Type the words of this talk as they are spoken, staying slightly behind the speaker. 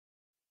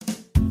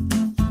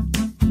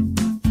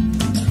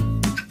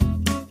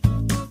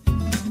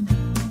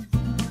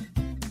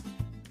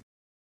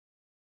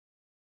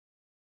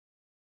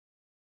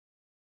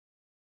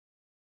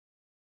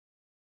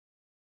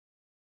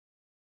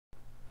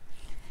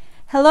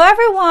Hello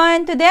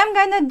everyone! Today I'm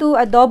gonna do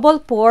a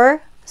double pour.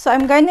 So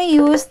I'm gonna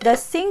use the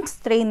sink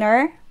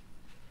strainer.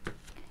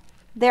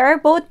 They are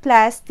both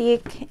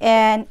plastic,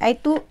 and I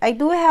do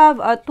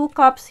have 2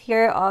 cups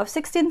here of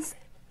 16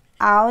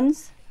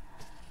 ounce.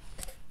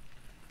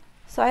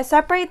 So I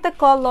separate the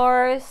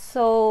colors.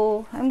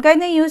 So I'm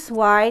gonna use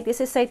white. This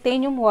is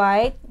titanium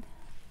white.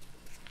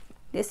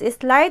 This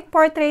is light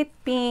portrait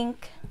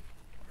pink,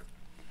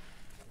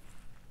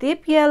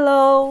 deep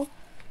yellow,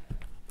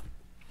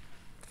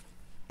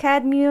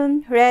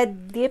 cadmium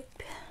red deep.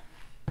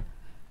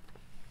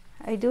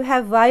 I do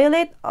have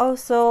violet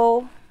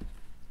also.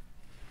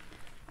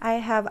 I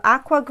have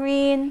aqua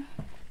green,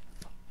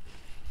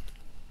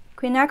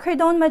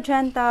 quinacridone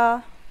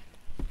magenta.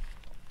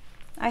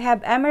 I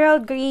have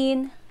emerald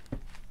green.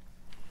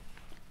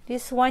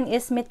 This one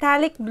is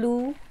metallic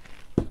blue,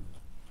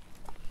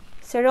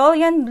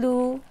 cerulean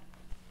blue,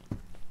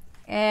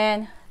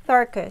 and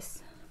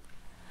turquoise.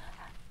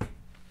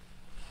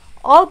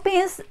 All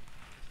paints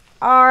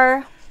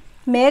are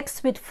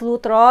mixed with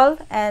Floetrol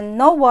and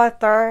no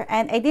water,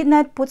 and I did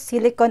not put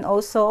silicone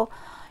also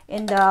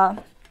in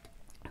the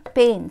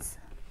paints.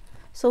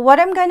 So what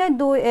I'm gonna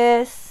do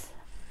is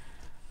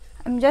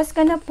I'm just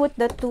gonna put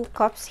the 2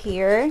 cups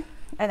here,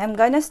 and I'm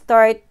gonna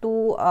start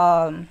to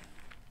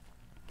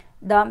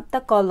dump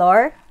the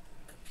color.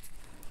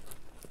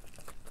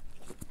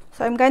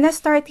 So I'm gonna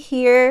start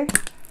here.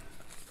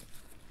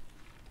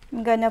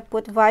 I'm gonna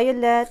put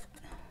violet,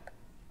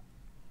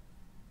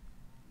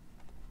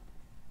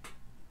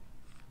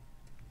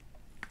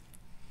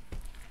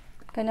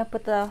 gonna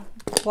put the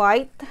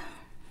white,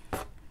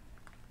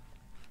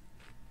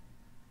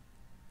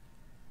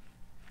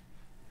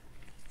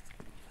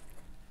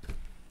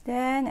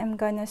 then I'm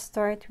gonna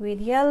start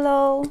with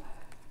yellow,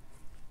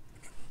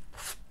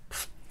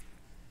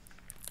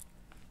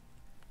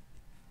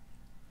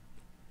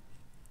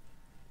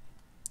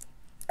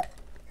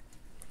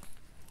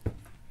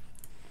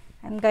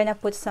 I'm gonna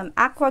put some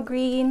aqua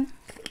green.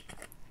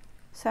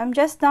 So I'm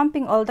just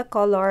dumping all the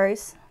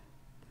colors,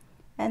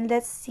 and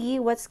let's see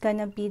what's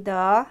gonna be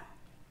the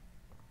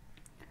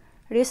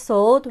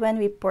result when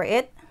we pour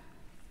it.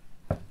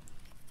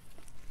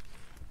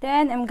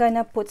 Then I'm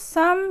gonna put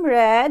some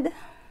red,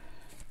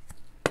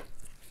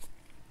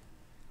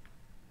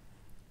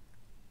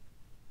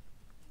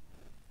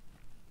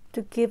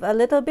 to give a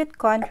little bit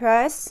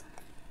contrast.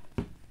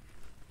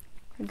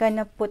 We're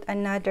gonna put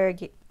another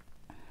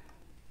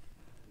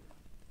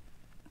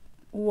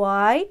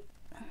white.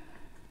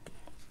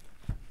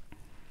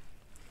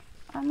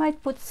 I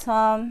might put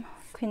some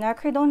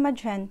quinacridone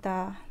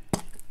magenta.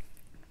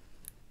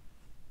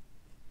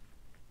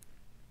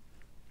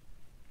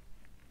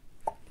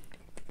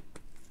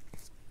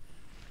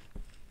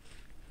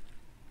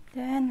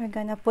 Then we're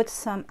gonna put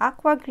some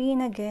aqua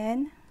green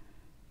again.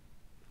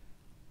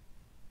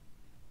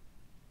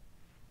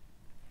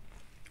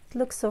 It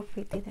looks so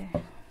pretty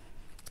there.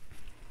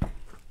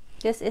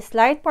 This is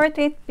light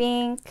portrait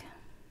pink.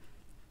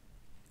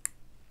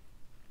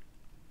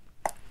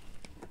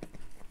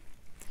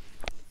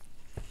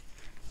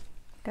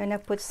 Gonna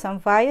put some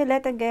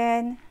violet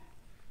again.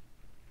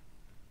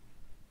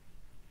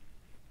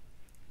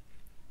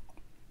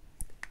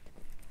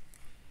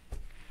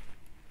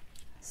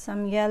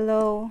 Some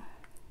yellow.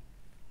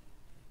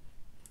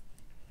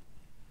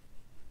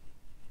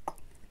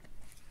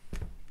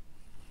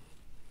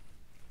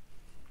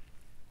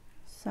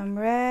 Some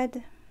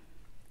red.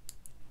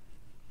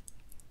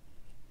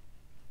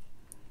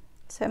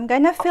 So I'm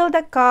gonna fill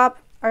the cup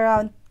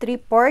around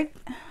 3/4.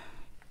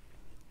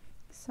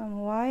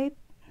 Some white.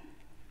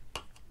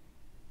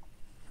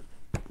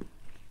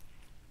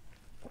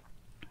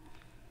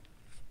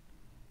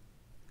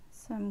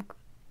 Some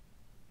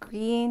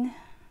green.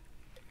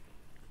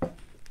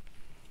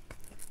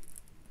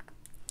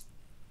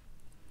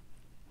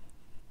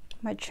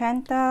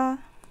 Magenta.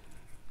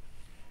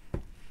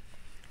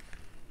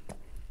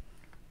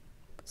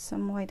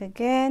 Some white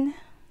again.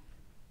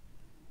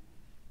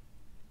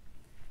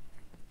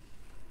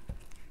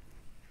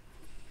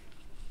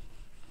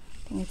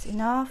 I think it's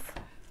enough.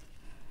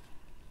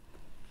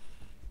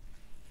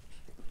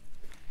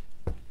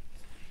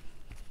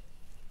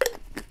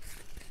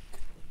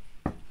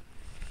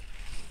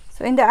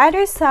 So in the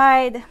other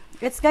side,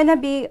 it's gonna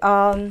be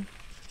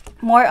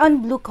more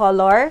on blue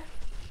color.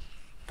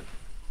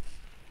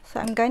 So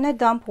I'm gonna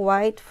dump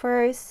white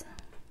first.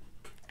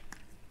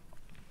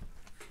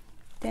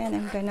 Then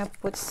I'm gonna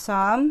put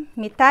some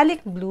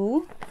metallic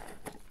blue.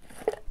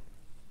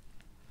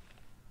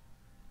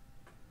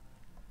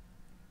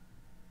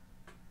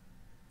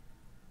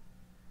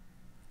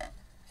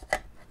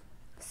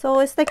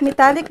 So it's like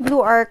metallic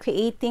blue are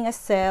creating a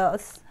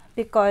cells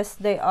because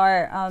they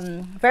are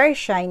very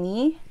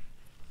shiny.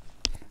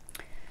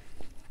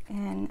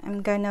 And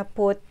I'm gonna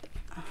put,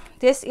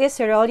 this is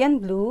cerulean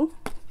blue.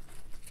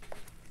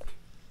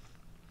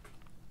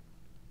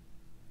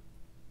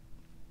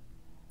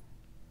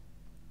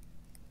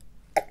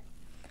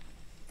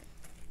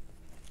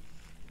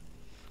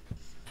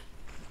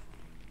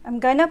 I'm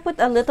gonna put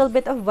a little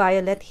bit of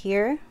violet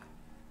here.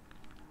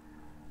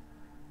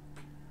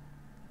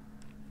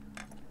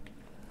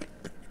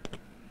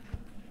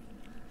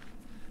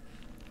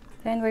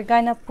 Then we're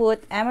gonna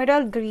put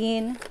emerald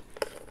green.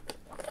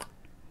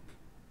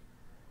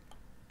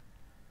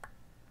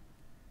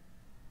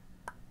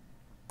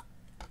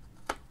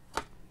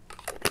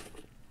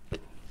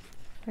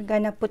 We're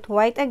gonna put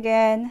white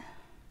again.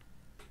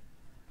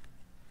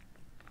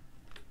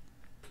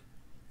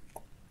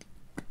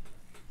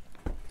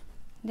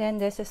 Then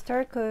this is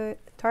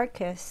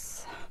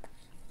turquoise,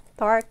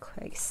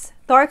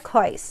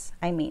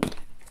 I mean.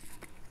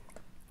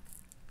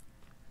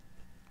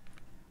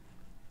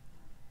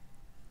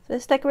 So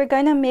it's like we're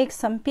gonna make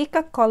some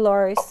peacock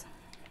colors.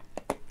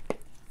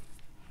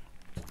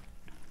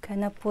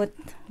 Gonna put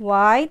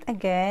white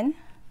again.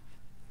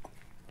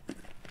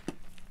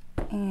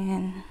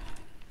 And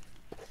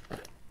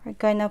we're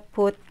gonna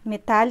put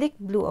metallic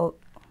blue.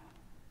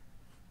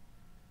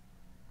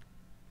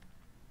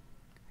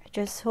 I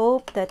just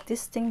hope that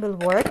this thing will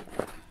work.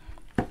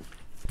 A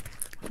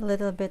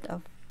little bit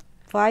of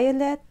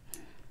violet,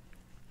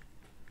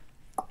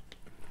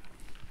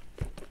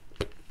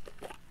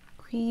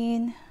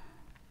 green,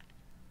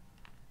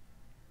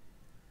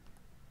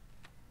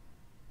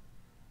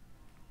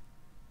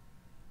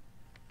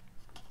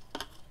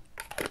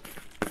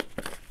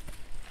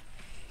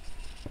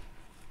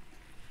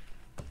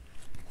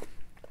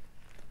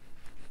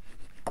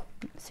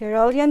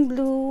 cerulean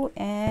blue,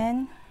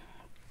 and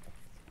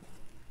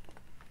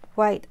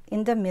white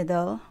in the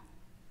middle.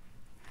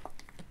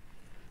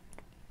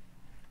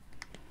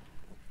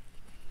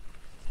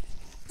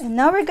 And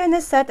now we're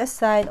gonna set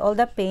aside all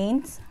the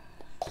paints.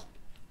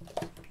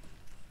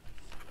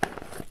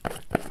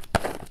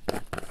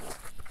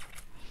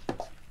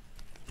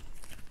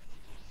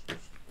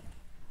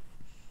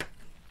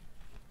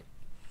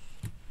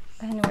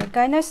 And we're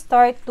gonna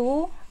start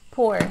to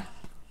pour.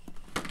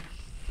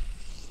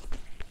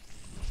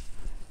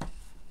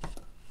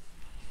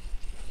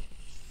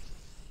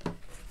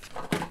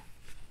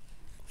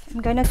 I'm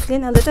gonna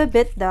clean a little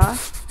bit the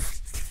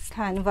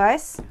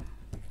canvas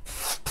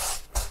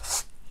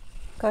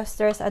because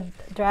there's a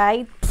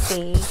dried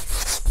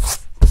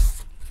space.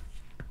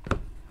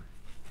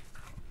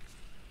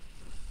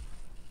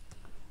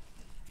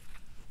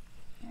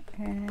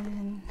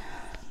 And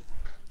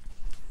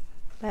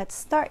let's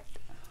start.